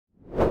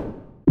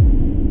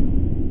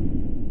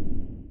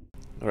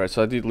Alright,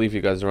 so I did leave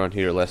you guys around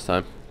here last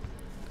time.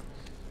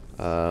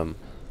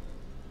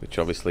 Which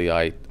obviously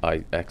I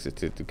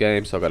exited the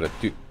game, so I gotta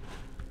do...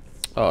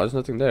 Oh, there's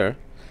nothing there.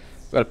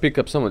 Gotta pick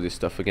up some of this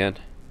stuff again.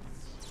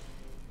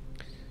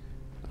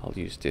 I'll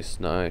use this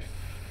knife,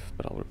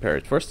 but I'll repair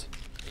it first.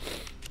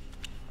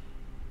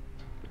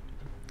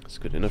 That's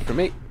good enough for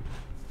me.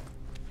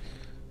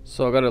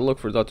 So I gotta look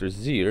for Dr.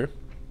 Zier.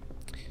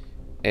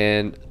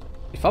 And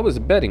if I was a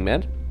betting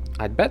man,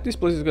 I'd bet this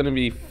place is gonna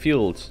be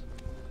filled.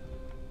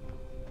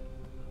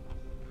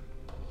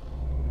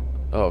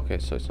 Oh, okay,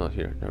 so it's not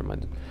here. Never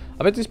mind.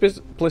 I bet this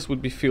place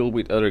would be filled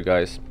with other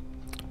guys.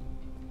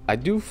 I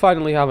do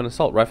finally have an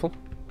assault rifle,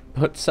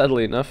 but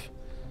sadly enough,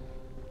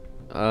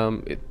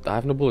 I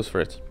have no bullets for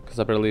it because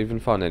I barely even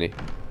found any.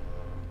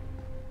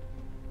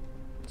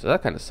 So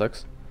that kind of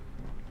sucks.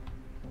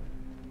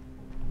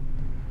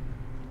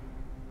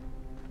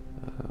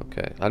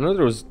 Okay, I know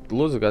there was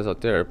loads of guys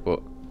out there,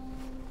 but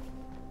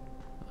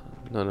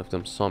none of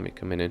them saw me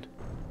coming in.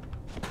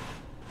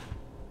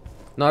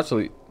 No,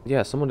 actually,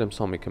 yeah, some of them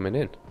saw me coming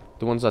in.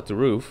 The ones at the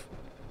roof.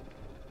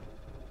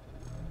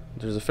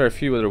 There's a fair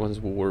few other ones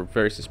who were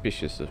very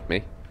suspicious of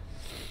me.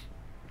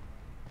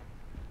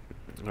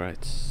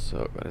 Alright,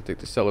 so gotta take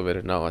this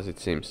elevator now, as it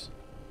seems.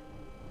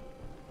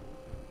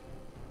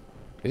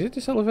 Is it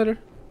this elevator?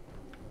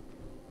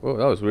 Whoa,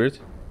 that was weird.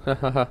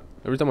 Hahaha.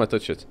 Every time I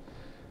touch it.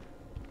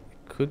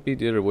 It could be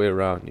the other way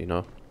around, you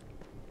know.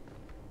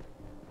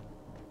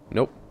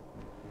 Nope.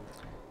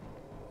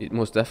 It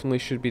most definitely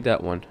should be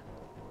that one.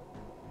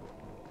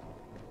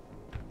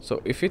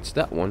 So if it's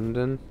that one,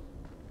 then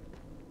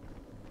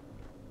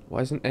why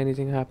isn't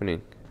anything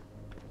happening?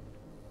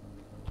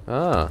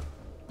 Ah.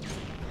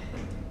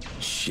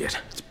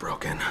 Shit, it's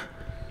broken.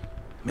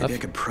 Maybe I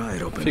could pry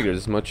it open. Figured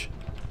as much.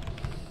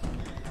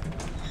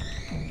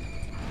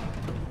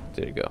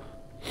 There you go.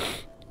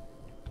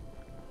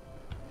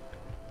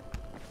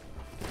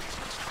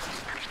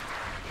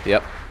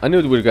 Yep, I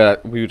knew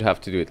we would have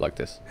to do it like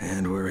this.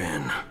 And we're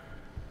in.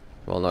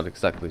 Well, not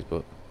exactly,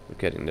 but we're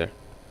getting there.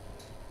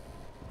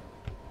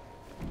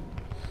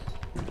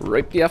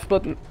 Rape the F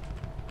button.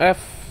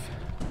 F.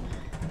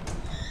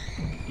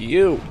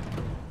 You.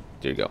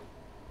 There you go.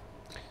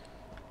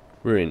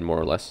 We're in, more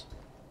or less.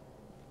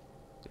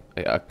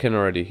 I can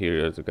already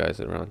hear the guys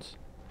around.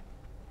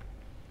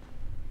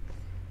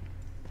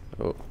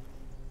 Oh.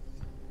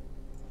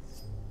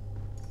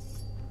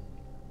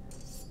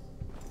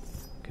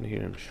 I can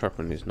hear him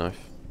sharpen his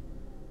knife.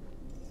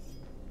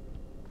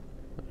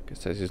 I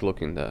guess he's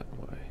looking that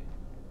way.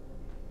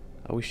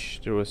 I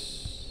wish there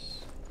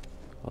was...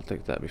 I'll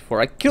take that before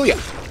I kill you!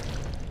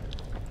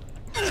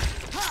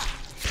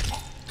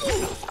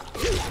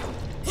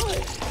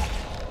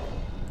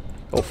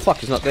 Oh fuck,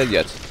 he's not dead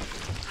yet.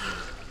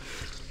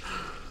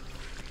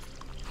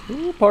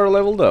 Ooh, power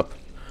leveled up.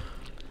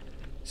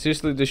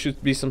 Seriously, there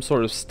should be some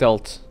sort of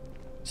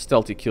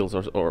stealthy kills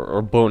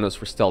or bonus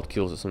for stealth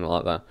kills or something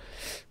like that.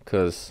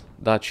 Because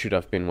that should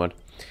have been one.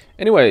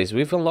 Anyways,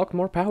 we've unlocked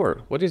more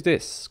power. What is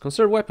this?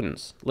 Conserve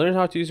weapons. Learn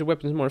how to use your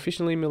weapons more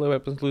efficiently. Melee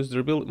weapons lose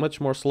their ability much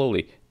more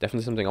slowly.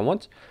 Definitely something I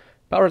want.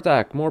 Power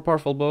attack. More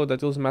powerful bow that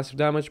deals massive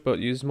damage but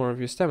uses more of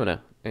your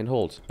stamina. And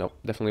hold. Nope,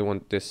 definitely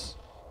want this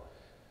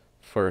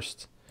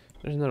first.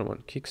 There's another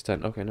one.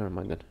 Kickstand. Okay, never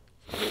mind then.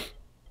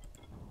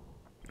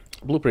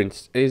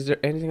 Blueprints. Is there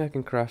anything I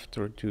can craft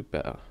or do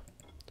better?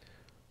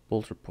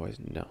 Bolter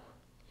poison. No.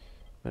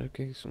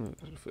 Medication.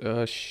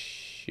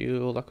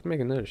 Shield. I could make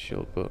another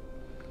shield, but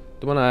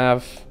the one I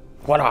have,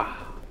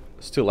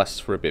 still lasts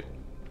for a bit.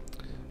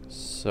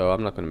 So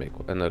I'm not gonna make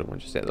another one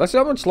just yet. Let's see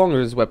how much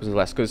longer these weapons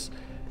last, because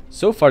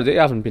so far they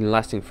haven't been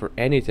lasting for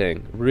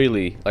anything,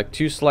 really. Like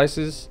 2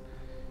 slices,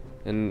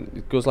 and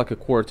it goes like a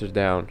quarter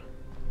down.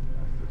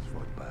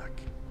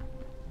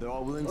 They're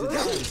all willing to die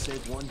to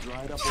save one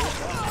dried up old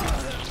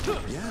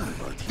guy. Yeah,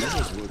 but he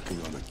was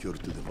working on a cure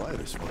to the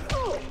virus for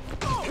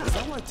him. Is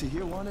that why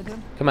Tahir wanted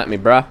him? Come at me,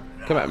 bruh.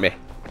 Come at me.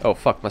 Oh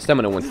fuck, my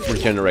stamina went to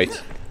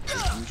regenerate.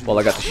 Well,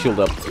 I got the shield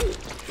up.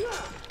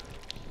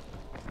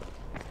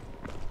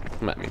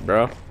 Come at me,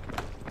 bro.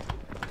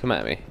 Come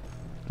at me.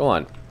 Go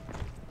on.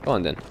 Go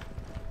on then.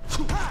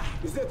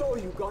 Is that all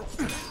you got?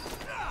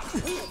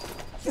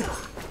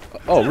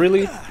 Oh,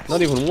 really?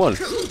 Not even one.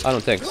 I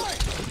don't think.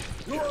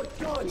 You're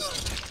done.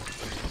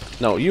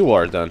 No, you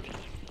are done.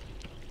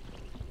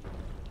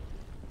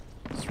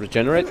 Let's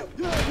regenerate.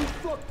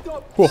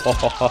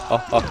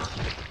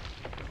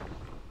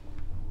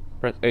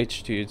 Press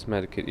H to use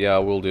medikit. Yeah, I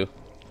will do.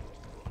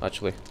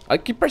 Actually, I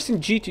keep pressing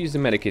G to use the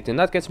medikit, and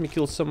that gets me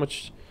killed so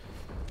much.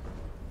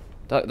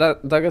 That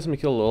gets me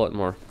killed a lot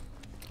more.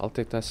 I'll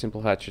take that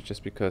simple hatchet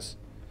just because.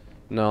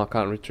 No, I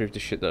can't retrieve the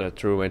shit that I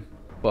threw in.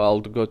 But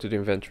I'll go to the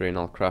inventory and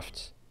I'll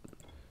craft.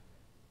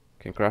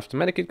 Can craft a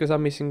medikit because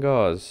I'm missing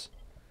gauze.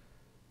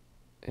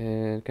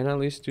 And can I at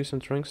least do some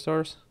trunk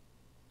stars?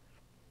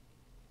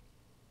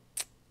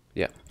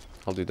 Yeah,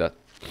 I'll do that.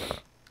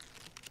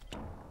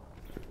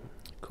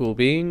 Cool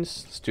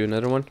beans. Let's do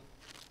another one.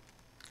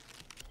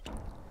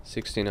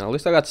 16. At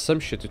least I got some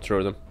shit to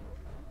throw them.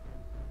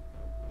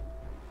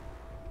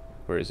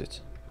 Where is it?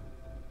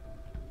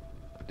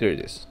 There it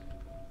is.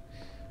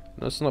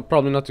 No, it's not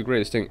probably not the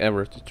greatest thing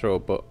ever to throw,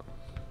 but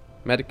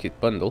medikit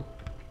bundle.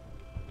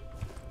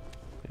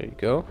 There you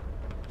go.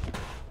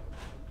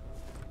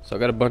 So I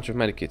got a bunch of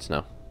medikits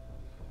now.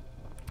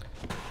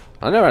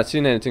 I never had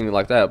seen anything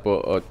like that,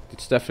 but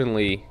it's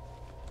definitely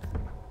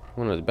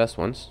one of the best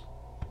ones.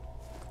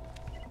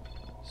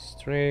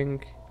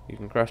 String. You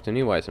can craft a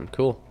new item.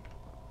 Cool.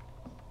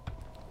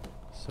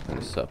 Sucking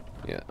this up.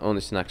 Yeah,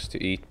 only snacks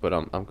to eat, but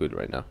I'm good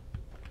right now.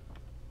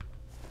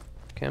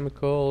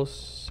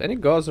 Chemicals. Any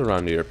gauze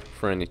around here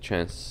for any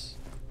chance?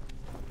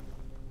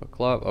 A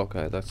glove.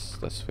 Okay,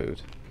 that's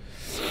food.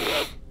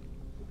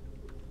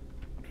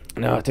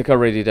 No, I think I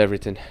already did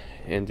everything,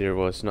 and there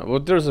was not. Well,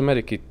 there's a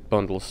medikit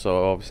bundle,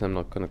 so obviously I'm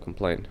not gonna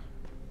complain.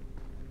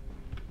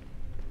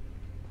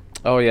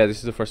 Oh yeah, this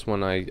is the first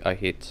one I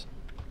hit.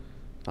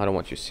 I don't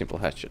want you simple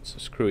hatchets, so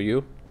screw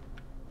you.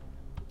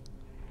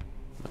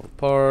 No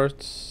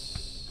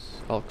parts,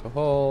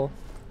 alcohol,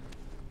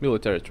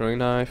 military throwing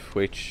knife,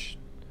 which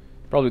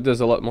probably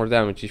does a lot more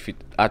damage if it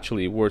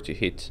actually were to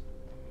hit.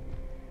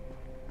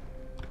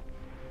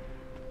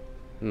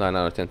 9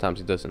 out of 10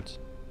 times it doesn't.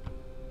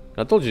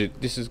 I told you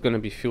this is gonna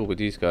be filled with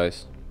these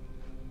guys,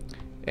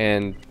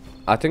 and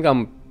I think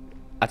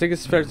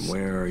it's fair to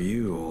Where are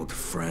you, old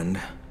friend?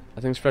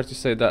 I think it's fair to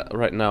say that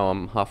right now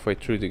I'm halfway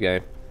through the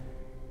game,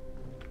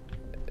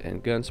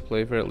 and guns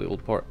play very little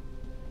part.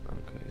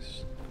 Okay,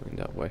 it's going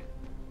that way.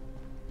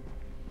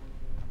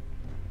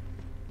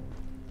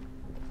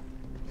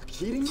 You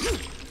kidding me?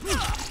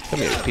 Come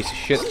here, you piece of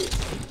shit.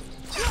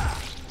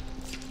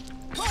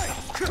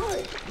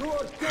 You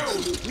are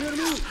down, you hear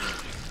me?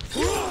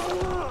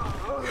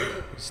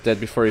 He's dead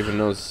before he even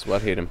knows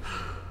what hit him.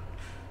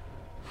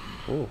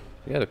 Oh,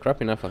 he had a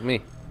crappy knife like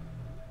me.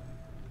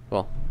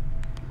 Well,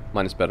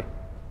 mine is better.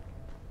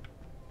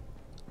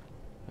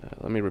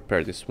 Let me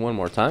repair this one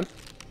more time.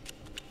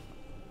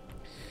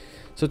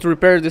 So to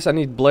repair this I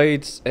need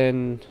blades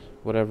and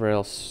whatever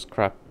else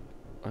crap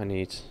I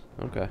need.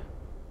 Okay.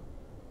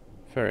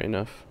 Fair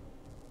enough.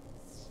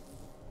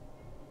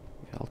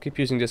 Yeah, I'll keep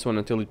using this one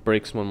until it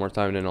breaks one more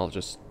time, then I'll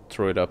just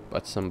throw it up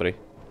at somebody.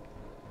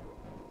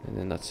 And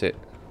then that's it.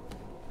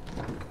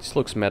 This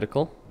looks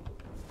medical.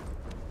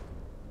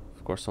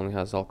 Of course only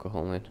has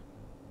alcohol in.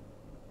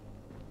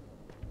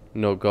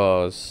 No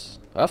gauze.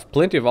 I have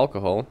plenty of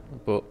alcohol,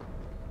 but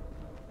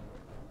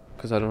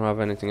because I don't have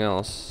anything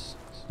else,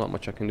 there's not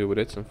much I can do with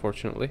it,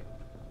 unfortunately.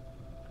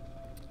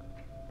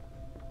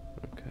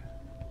 Okay.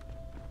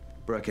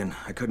 Brecken,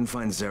 I couldn't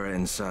find Zara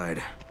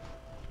inside.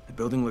 The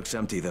building looks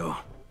empty, though.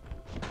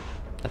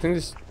 I think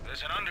this...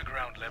 There's an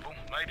underground level.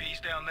 Maybe he's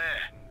down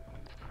there.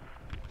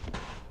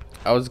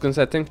 I was gonna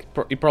say, I think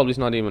he probably is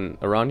not even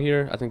around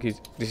here. I think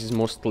this is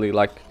mostly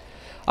like...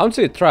 I wouldn't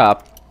say a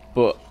trap,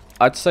 but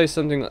I'd say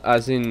something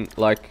as in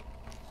like...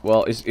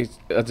 Well, it's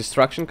a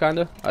distraction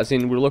kinda. As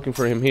in, we're looking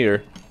for him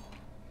here.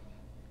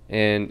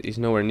 And he's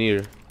nowhere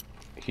near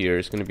here.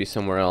 He's gonna be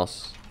somewhere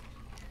else.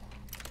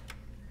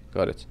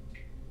 Got it.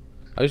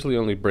 I usually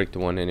only break the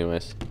one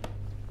anyways.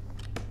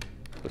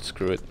 But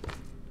screw it.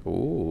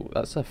 Ooh,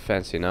 that's a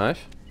fancy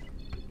knife.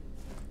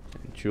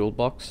 Jewel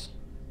box.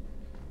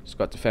 It's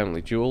got the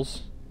family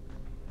jewels.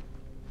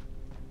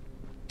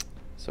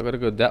 So I gotta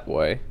go that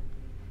way.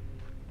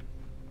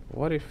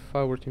 What if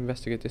I were to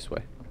investigate this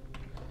way?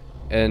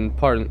 And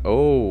pardon.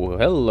 Oh,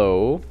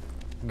 hello.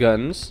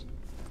 Guns.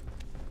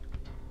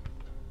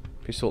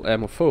 Pistol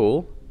ammo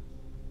full.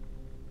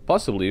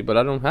 Possibly, but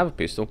I don't have a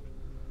pistol.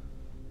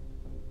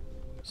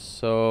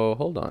 So,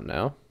 hold on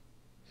now.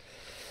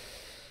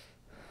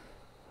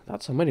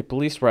 That's how many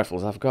police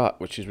rifles I've got,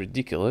 which is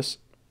ridiculous.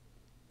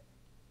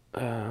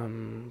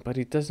 But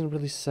it doesn't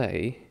really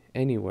say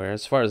anywhere,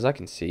 as far as I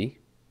can see,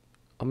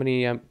 how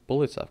many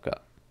bullets I've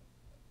got.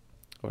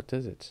 Or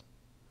does it?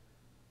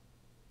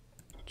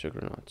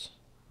 Juggernauts.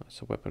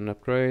 That's a weapon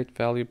upgrade,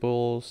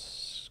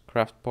 valuables,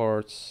 craft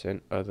parts,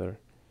 and other.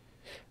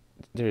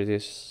 There it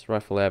is,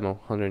 rifle ammo,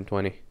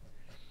 120.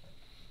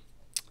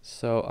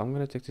 So I'm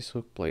gonna take this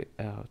hook plate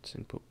out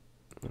and put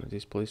one of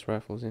these police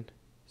rifles in.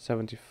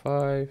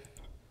 75,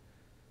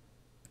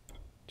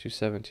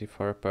 270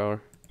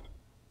 firepower,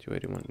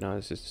 281. No,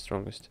 this is the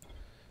strongest.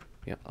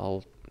 Yeah,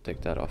 I'll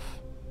take that off.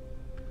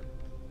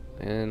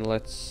 And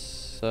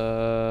let's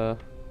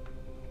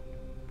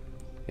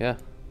yeah.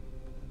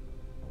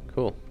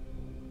 Cool.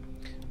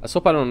 Let's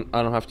hope I don't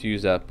have to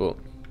use that, but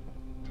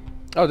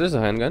oh, there's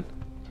a handgun.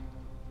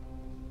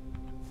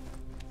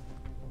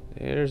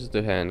 There's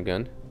the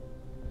handgun.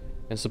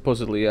 And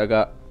supposedly I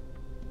got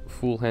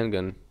full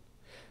handgun.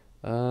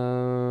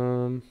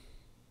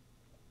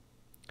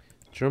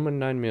 German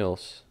 9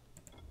 mils.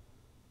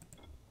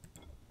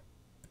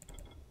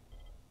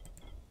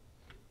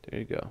 There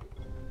you go.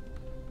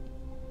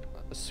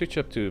 Switch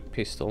up to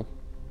pistol.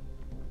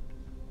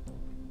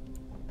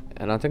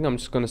 And I think I'm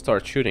just gonna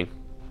start shooting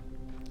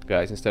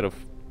guys instead of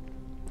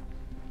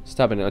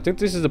stabbing it. I think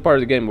this is the part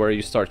of the game where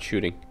you start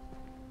shooting.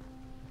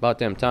 About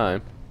damn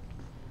time.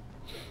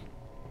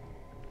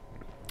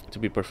 To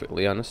be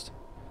perfectly honest.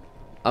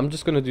 I'm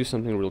just gonna do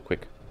something real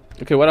quick.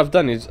 Okay, what I've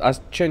done is I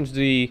changed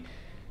the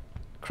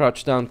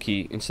crouch down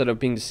key, instead of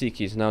being the C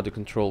key, is now the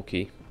control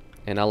key.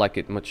 And I like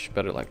it much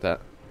better like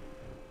that.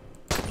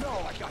 No,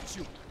 I got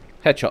you.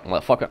 Headshot,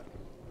 motherfucker.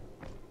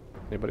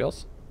 Anybody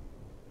else?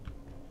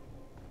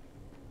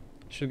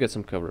 Should get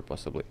some cover,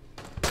 possibly.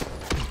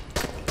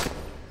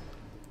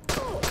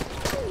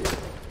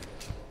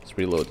 Let's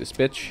reload this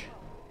bitch.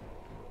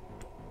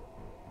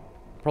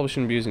 Probably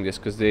shouldn't be using this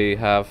because they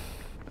have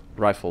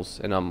rifles,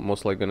 and I'm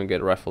most likely gonna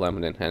get rifle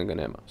ammo and handgun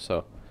ammo.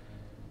 So,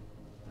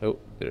 oh,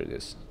 there it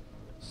is.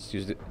 Let's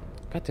use it.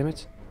 God damn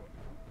it!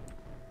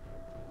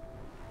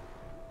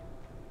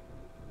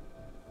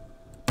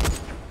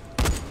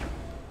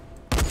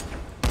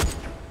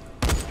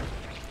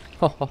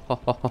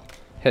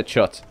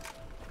 Headshot.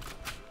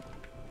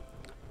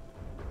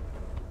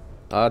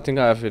 I think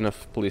I have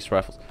enough police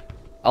rifles.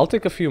 I'll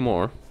take a few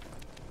more.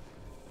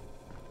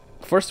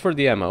 First for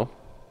the ammo.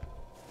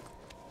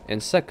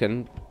 And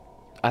second,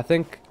 I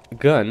think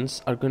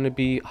guns are gonna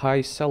be high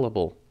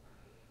sellable.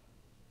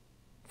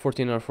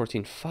 14 or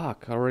 14.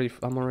 Fuck,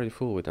 I'm already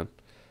full with them.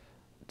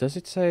 Does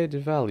it say the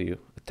value?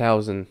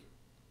 1,000.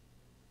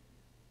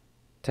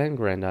 10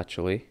 grand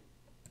actually.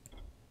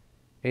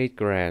 8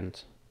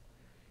 grand.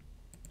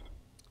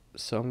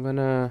 So I'm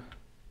gonna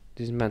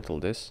dismantle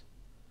this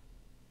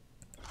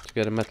to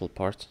get a metal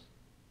part.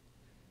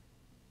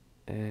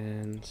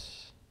 And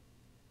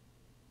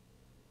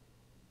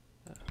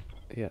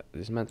yeah,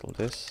 dismantle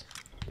this.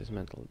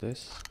 Dismantle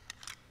this.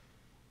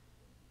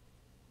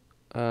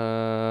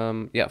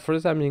 Yeah, for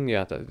the time being,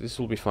 yeah, this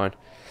will be fine.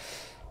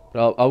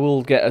 But I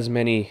will get as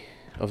many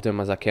of them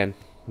as I can,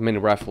 many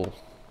rifles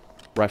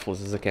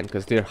as I can,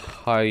 because they're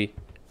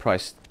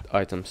high-priced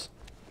items.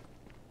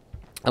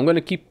 I'm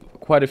gonna keep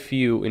quite a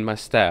few in my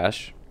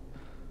stash,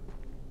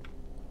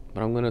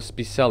 but I'm gonna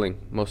be selling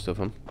most of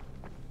them,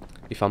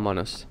 if I'm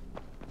honest,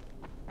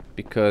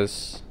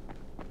 because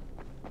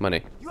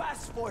money. You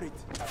asked for it.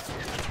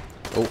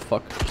 Oh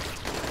fuck!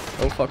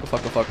 Oh fuck! Oh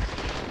fuck! Oh fuck!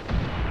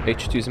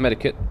 H2 is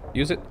medikit.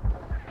 Use it.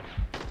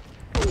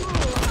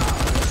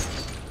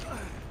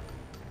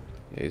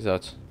 Yeah, he's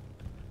out.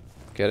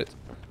 Get it.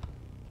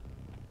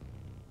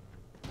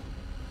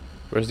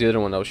 Where's the other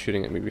one that was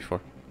shooting at me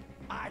before?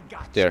 I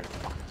got There.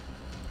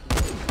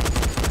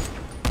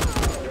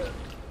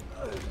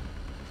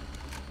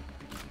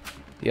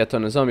 Yet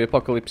on a zombie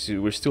apocalypse,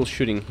 we're still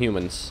shooting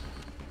humans.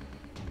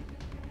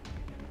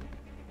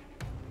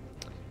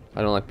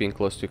 I don't like being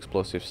close to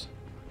explosives.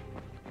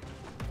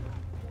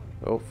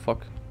 Oh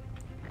fuck.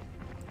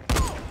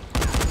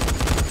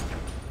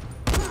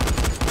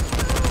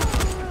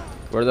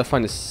 Where did I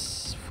find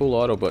this full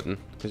auto button?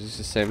 Because this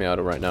is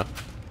semi-auto right now.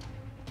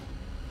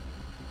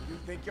 You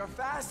think you're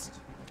fast?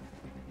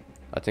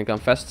 I think I'm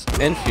fast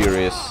and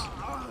furious.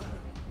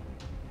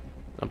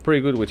 I'm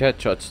pretty good with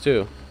headshots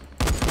too.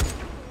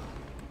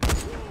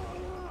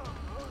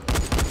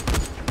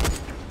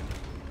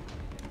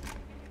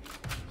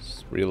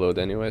 Just reload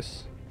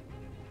anyways.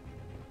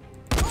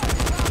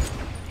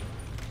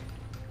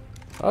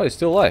 Oh, he's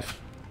still alive.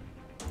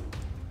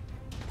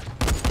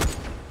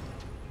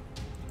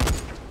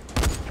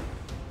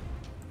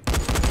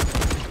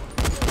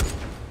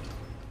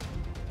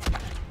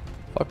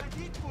 Fuck.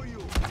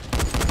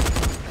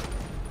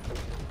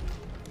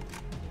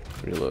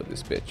 Reload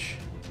this bitch.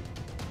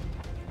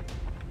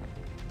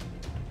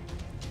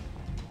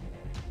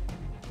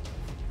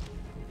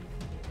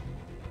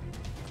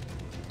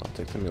 I'll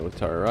take the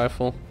military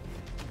rifle.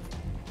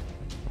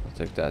 I'll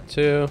take that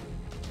too.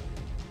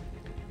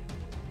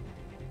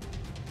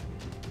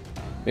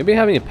 Maybe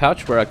having a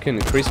pouch where I can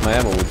increase my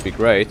ammo would be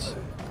great.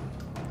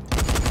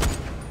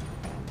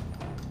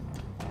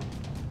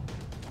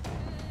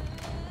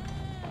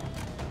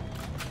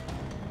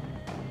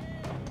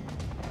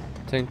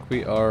 I think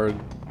we are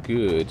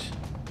good.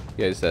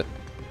 Yeah, is that?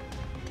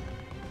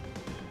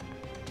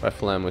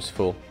 Rifle ammo is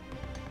full.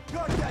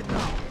 You're dead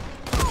now.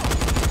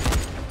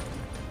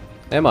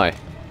 Am I? I'm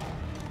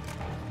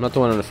not the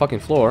one on the fucking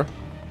floor.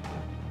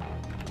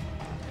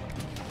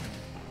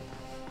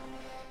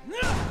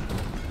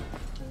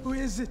 Who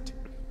is it?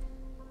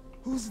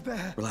 Who's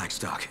there? Relax,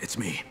 Doc. It's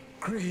me.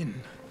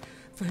 Crane.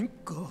 Thank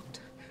God.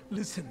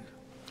 Listen,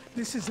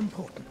 this is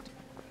important.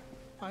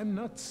 I'm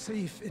not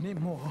safe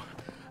anymore,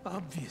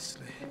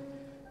 obviously.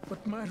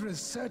 But my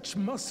research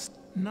must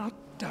not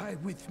die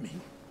with me.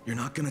 You're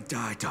not gonna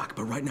die, Doc,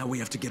 but right now we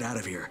have to get out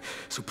of here.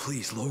 So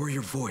please, lower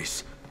your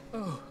voice.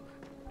 Oh,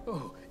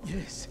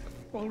 yes.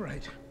 All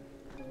right.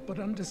 But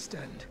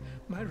understand,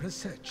 my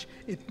research,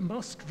 it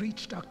must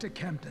reach Dr.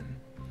 Camden.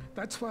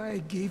 That's why I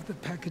gave the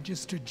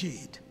packages to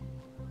Jade.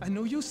 I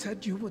know you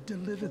said you would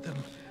deliver them,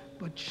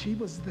 but she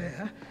was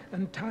there,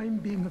 and time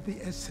being of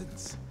the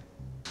essence.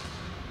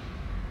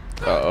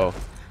 Uh-oh.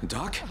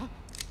 Doc?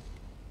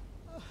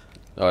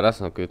 Oh,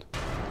 that's not good.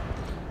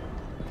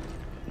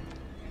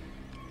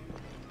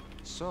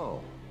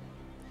 So,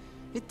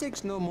 it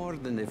takes no more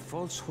than a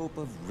false hope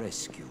of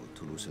rescue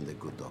to loosen the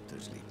good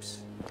doctor's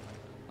lips.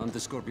 Hunt the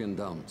Scorpion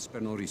down,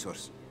 spare no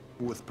resource.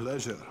 With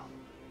pleasure.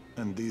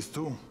 And these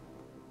two?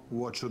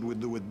 What should we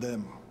do with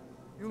them?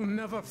 You'll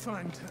never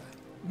find her.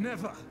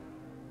 Never.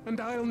 and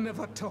I'll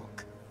never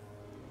talk.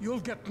 You'll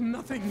get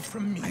nothing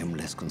from me. I am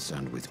less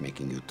concerned with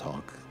making you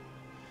talk,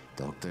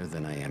 Doctor,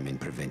 than I am in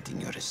preventing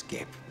your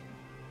escape.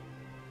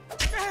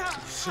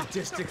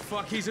 Sadistic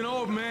fuck, he's an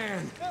old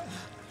man.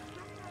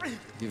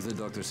 Give the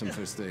doctor some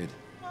first aid.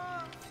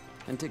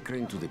 And take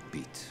Crane to the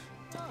beat.